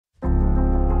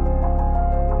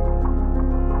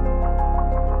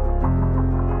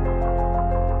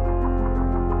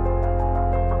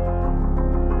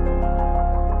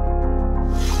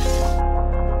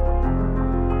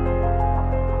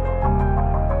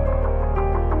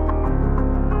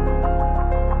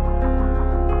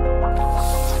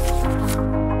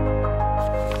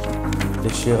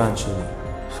ושירן שלי,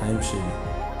 חיים שלי.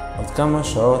 עוד כמה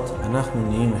שעות אנחנו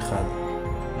נהיים אחד,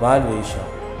 בעל ואישה.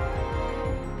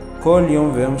 כל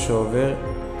יום ויום שעובר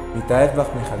מתאהב בך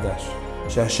מחדש,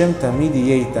 שהשם תמיד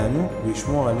יהיה איתנו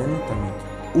וישמור עלינו תמיד.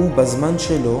 ובזמן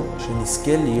שלו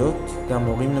שנזכה להיות גם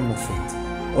הורים למופת.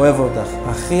 אוהב אותך,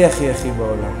 הכי הכי הכי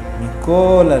בעולם,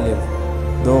 מכל הלב.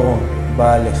 דורון,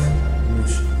 בעלך,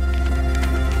 נושי.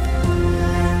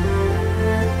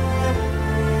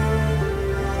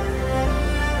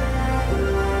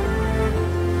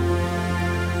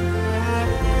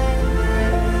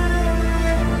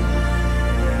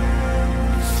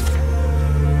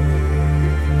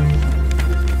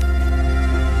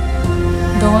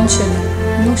 דורון שלי,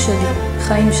 נו שלי,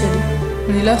 חיים שלי.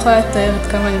 אני לא יכולה לתאר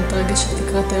עד כמה אני מתרגשת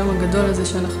לקראת היום הגדול הזה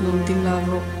שאנחנו עומדים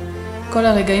לעבור. כל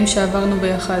הרגעים שעברנו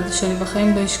ביחד, שאני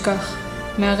בחיים לא אשכח,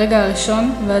 מהרגע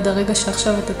הראשון ועד הרגע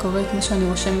שעכשיו אתה קורא את מה שאני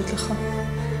רושמת לך.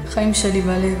 חיים שלי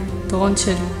בלב, דורון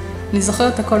שלי. אני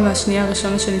זוכרת הכל מהשנייה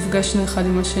הראשונה שנפגשנו אחד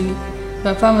עם השני,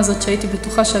 והפעם הזאת שהייתי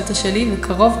בטוחה שאתה שלי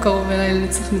וקרוב קרוב אליי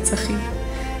לנצח נצחים.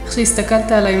 איך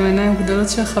שהסתכלת עליי עם העיניים הגדולות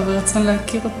שלך ברצון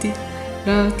להכיר אותי,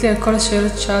 לענות לי על כל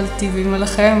השאלות שאלתי, ועם על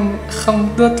החיים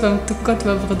החמודות והמתוקות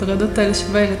והברדרדות האלה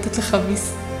שבאי לתת לך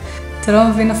ביס. אתה לא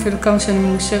מבין אפילו כמה שאני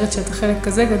מאושרת שאתה חלק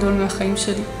כזה גדול מהחיים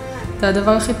שלי. זה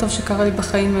הדבר הכי טוב שקרה לי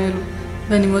בחיים האלו,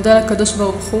 ואני מודה לקדוש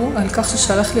ברוך הוא על כך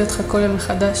ששלח לי אותך כל יום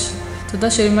מחדש.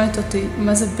 תודה שלימדת אותי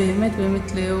מה זה באמת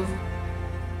באמת לאהוב.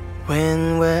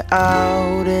 When we're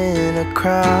out in a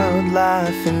crowd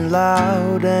laughing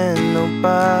loud and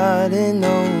nobody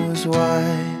knows why.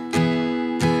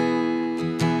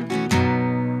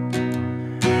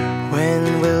 When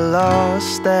we're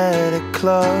lost at a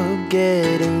club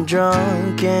getting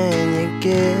drunk and you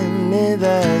give me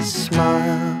that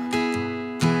smile.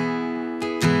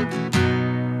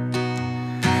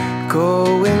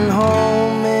 Going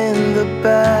home in the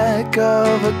back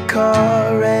of a car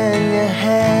and your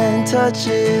hand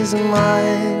touches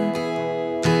mine.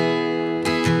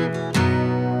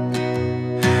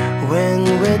 When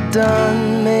we're done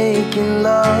making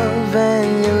love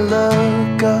and you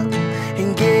look up and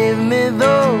give me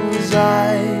those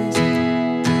eyes.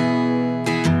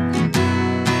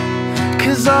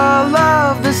 'Cause all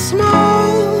of the small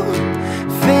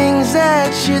things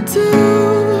that you do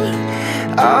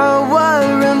are what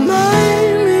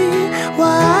remind me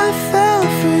why I fell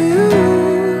for you.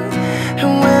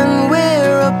 And when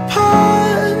we're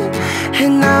apart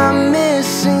and I'm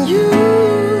missing you,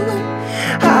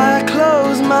 I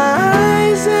close my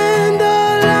eyes and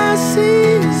all I see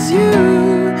is you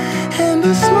and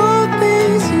the small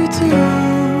things you do.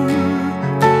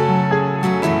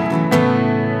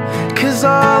 'Cause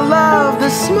all of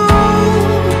the small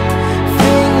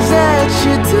things that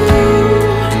you do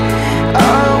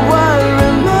are what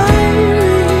remind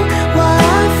me why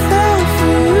I fell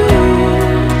for you.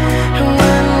 And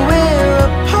when we're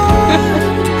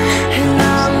apart and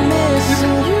I'm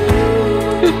missing you,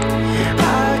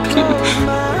 I close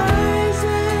my eyes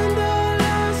and all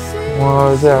I see.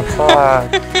 וואו, איזה יפה.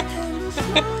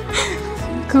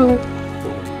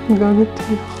 גם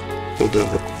אותי. תודה.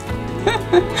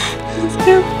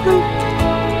 איזה יפה.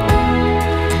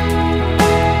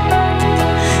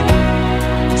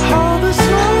 All the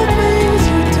small things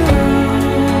you do.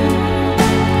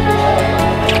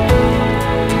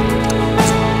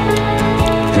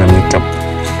 אני איתם.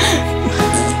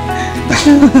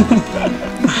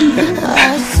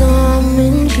 I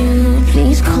summoned you,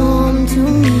 please come to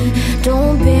me.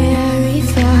 Don't bury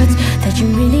thoughts that you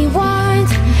really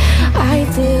want. I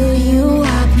fill you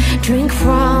up, drink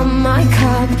from my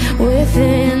cup.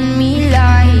 Within me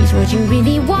lies what you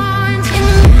really want. In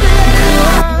the middle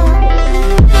of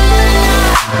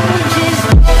just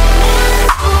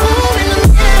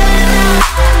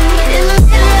in the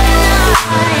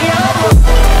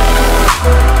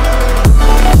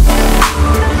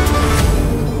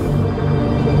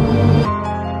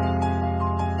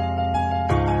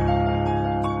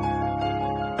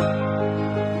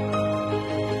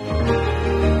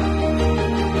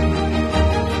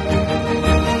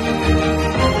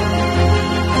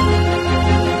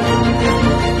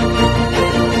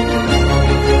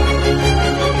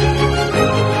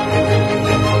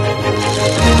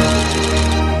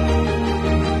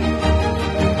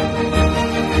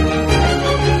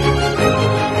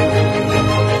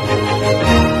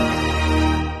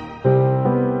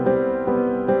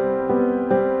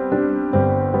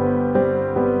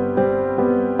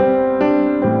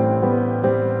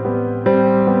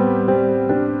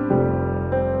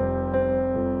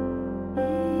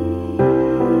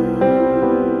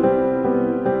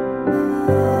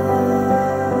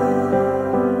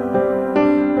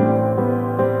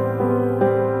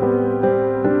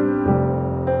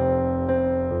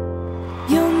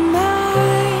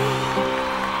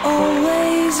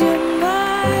 'cause you're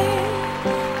mine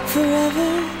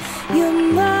forever. You're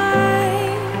my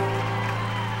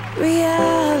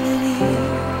reality.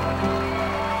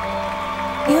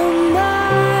 You're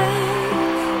my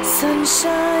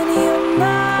sunshine. You're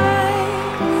my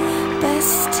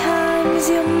best times.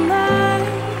 You're my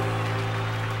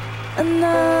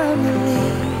anomaly.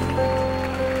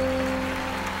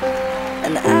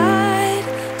 And I'd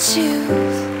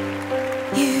choose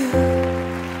you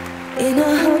in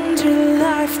 100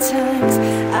 lifetimes.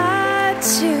 I'd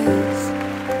choose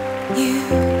you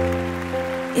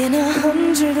in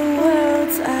 100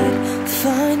 worlds. I'd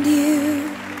find you,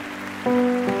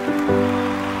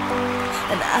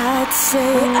 and I'd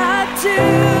say I do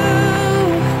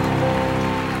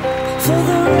for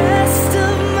the rest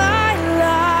of my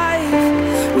life.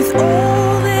 With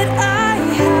all that I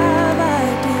have, I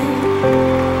do,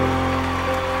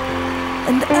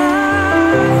 and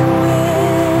I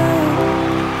will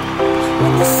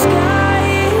when the sky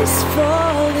is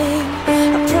falling. I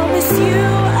promise you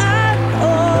I'm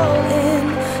all in,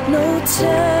 no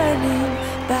turning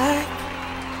back.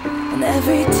 And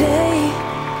every day,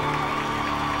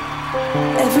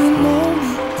 every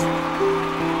moment,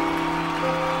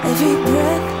 every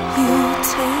breath you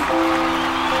take.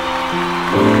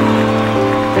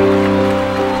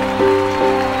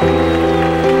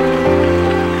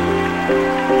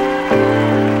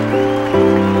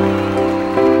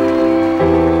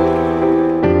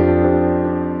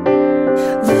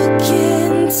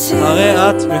 הרי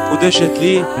את מקודשת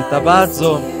לי בטבעת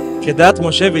זו כדת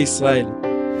משה וישראל.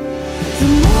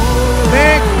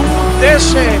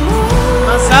 מקודשת,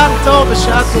 מזל טוב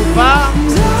בשעה טובה.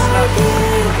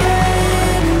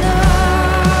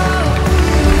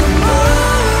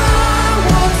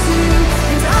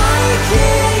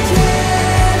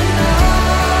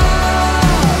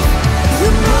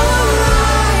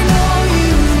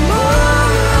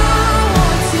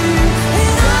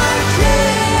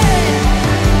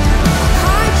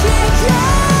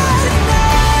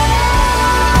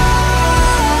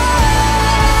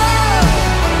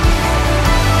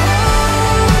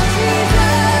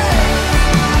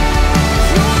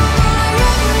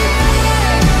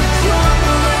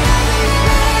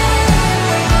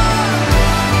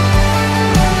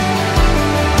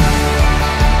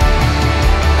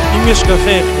 אם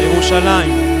ישכחך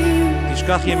ירושלים,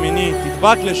 תשכח ימיני,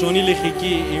 תדבק לשוני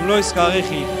לחיקי, אם לא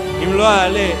אזכרכי, אם לא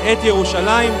אעלה את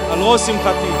ירושלים על ראש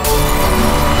שמחתי.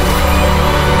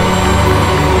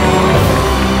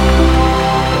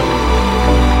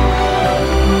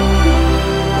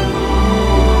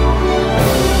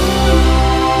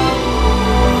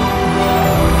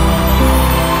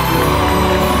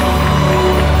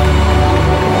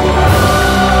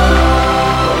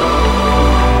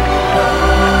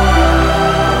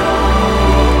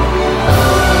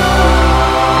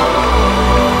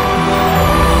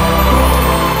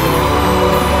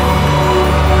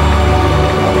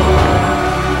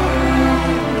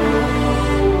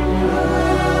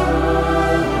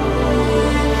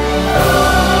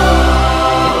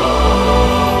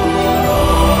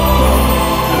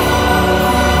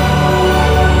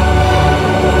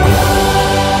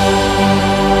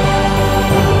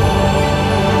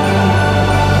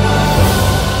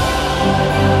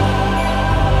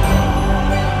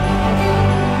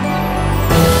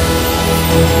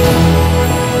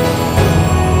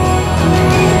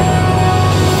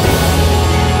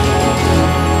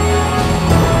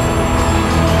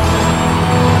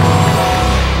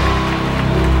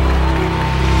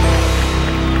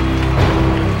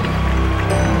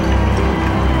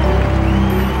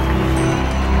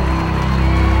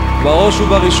 בראש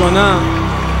ובראשונה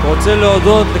רוצה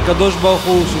להודות לקדוש ברוך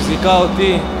הוא שזיכה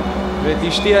אותי ואת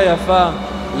אשתי היפה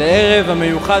לערב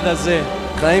המיוחד הזה.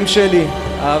 חיים שלי,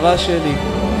 אהבה שלי,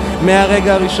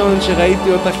 מהרגע הראשון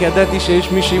שראיתי אותך ידעתי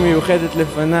שיש מישהי מיוחדת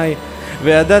לפניי,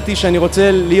 וידעתי שאני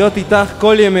רוצה להיות איתך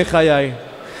כל ימי חיי.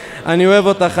 אני אוהב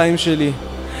אותך חיים שלי.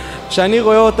 כשאני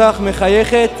רואה אותך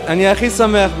מחייכת אני הכי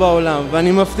שמח בעולם,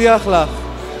 ואני מבטיח לך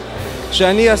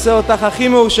שאני אעשה אותך הכי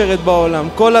מאושרת בעולם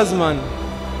כל הזמן.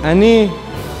 אני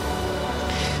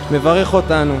מברך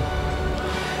אותנו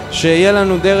שיהיה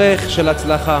לנו דרך של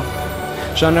הצלחה,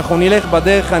 שאנחנו נלך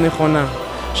בדרך הנכונה,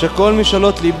 שכל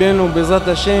משאלות ליבנו בעזרת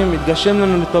השם יתגשם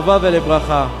לנו לטובה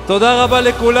ולברכה. תודה רבה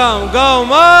לכולם. גאו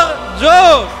מר ג'ו.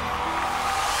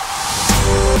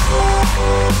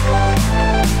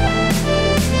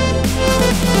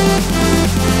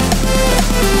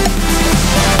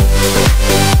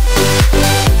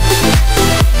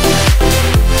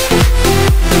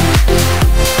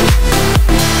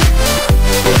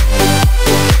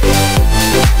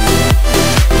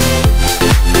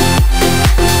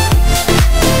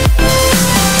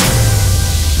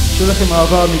 לכם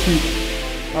אהבה אמיתית,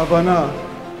 הבנה,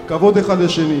 כבוד אחד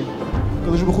לשני.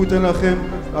 הקדוש ברוך הוא ייתן לכם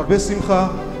הרבה שמחה,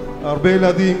 הרבה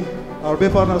ילדים, הרבה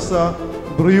פרנסה,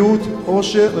 בריאות,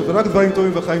 עושר ורק דברים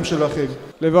טובים בחיים שלכם.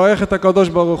 לברך את הקדוש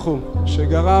ברוך הוא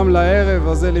שגרם לערב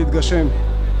הזה להתגשם.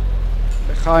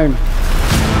 לחיים.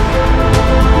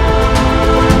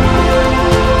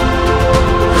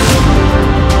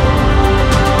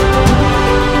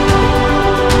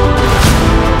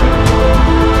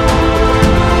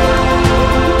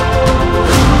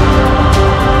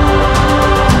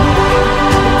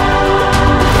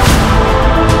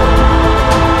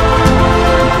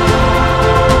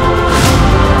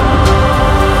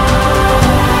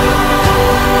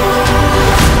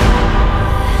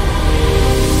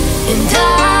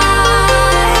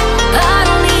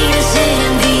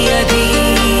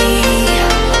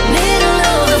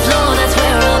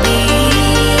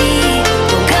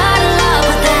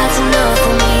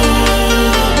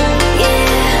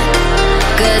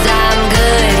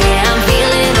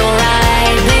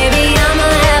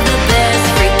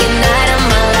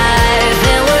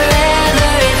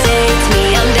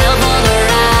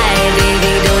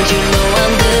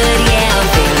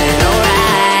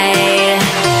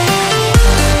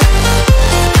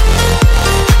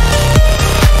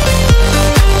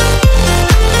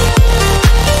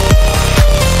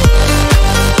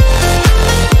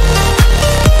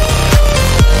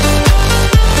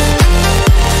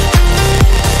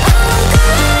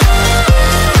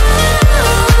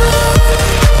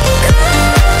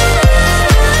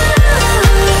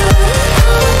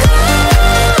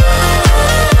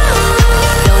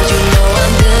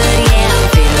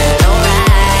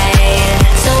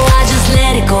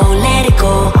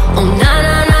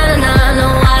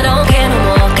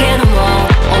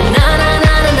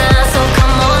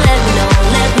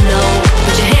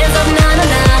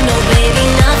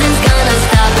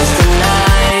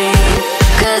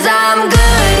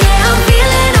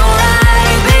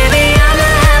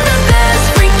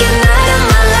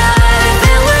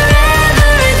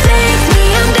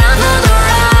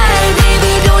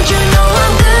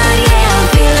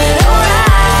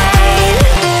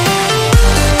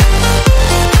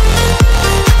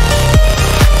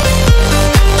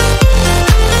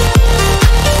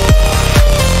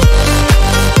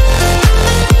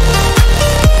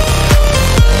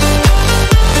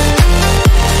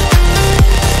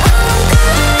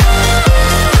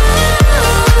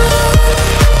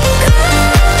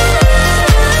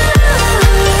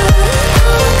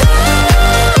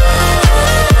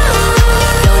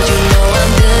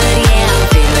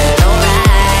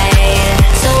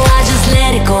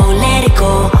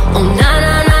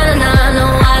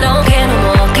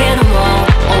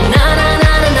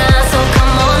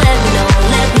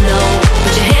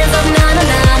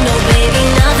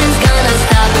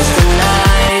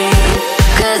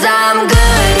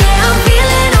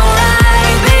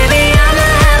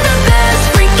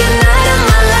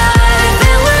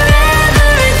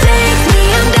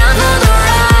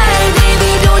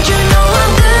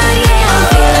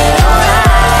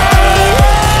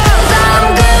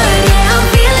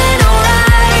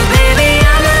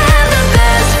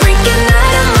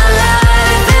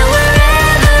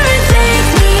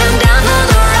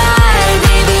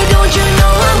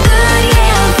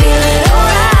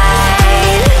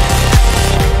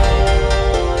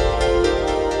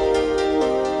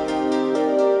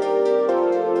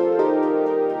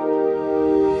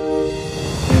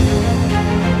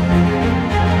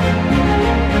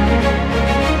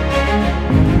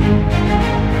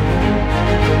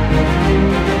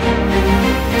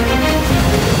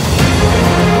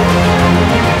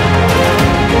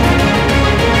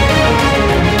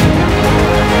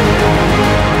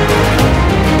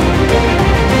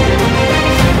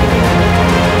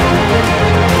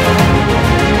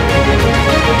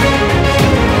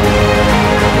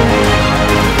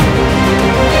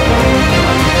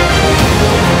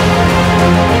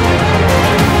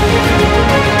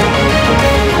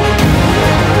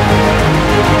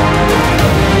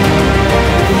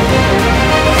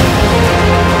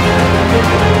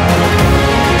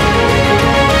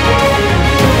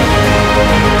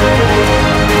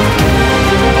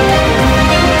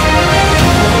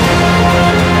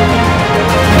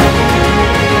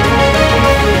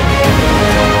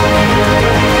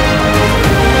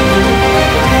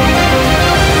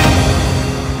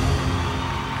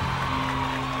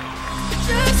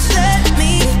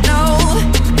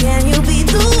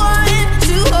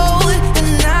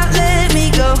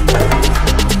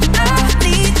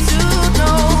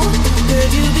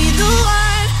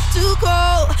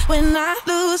 when I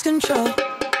lose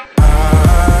control.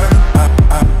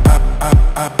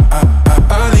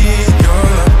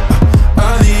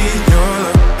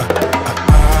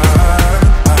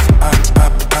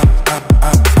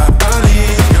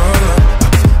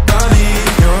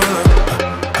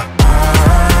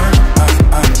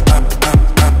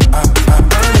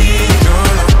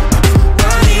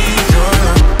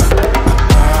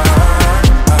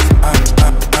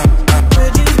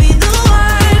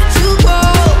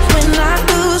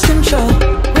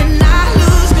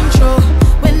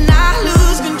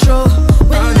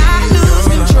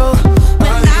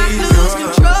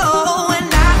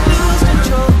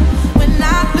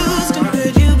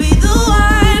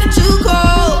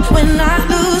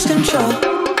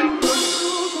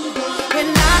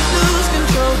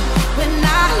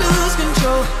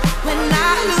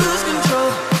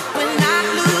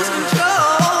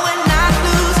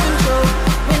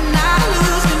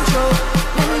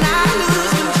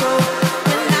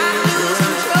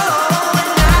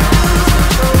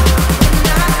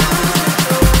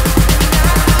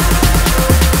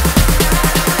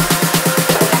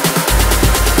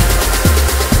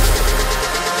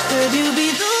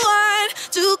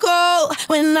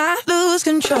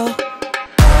 control.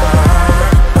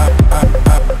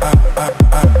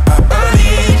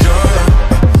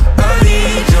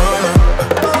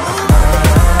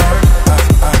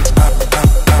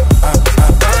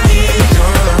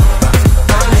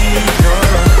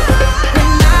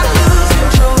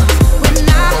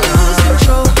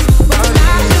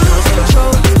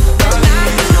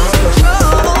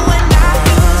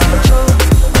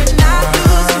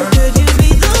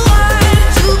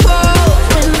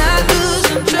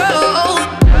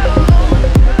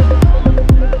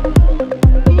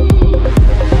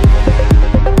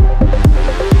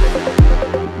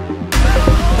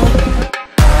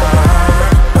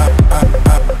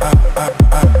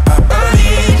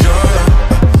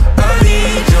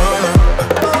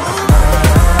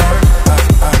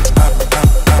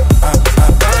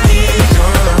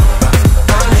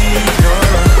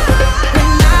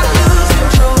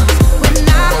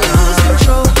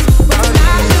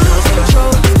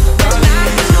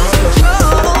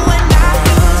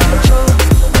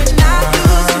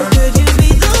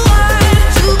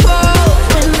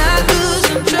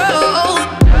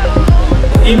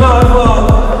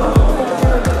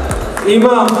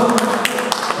 אמא,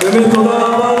 באמת תודה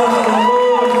רבה לך על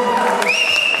הכל.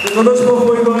 וקדוש ברוך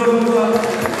הוא יברך אותך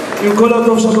עם כל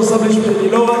הטוב שאת עושה בשבילי,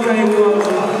 לא רק האירוע הזה.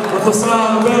 את עושה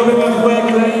הרבה מאחורי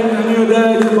הקלעים, אני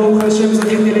יודע את זה, ברוך השם,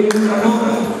 זכיתי לכולנו.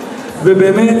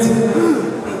 ובאמת,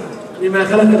 אני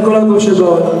מאחל לך את כל הטוב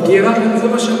שבעולם, כי רק זה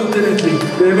מה שאת נותנת לי,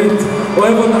 באמת.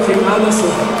 אוהב אותך עד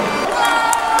הסוף.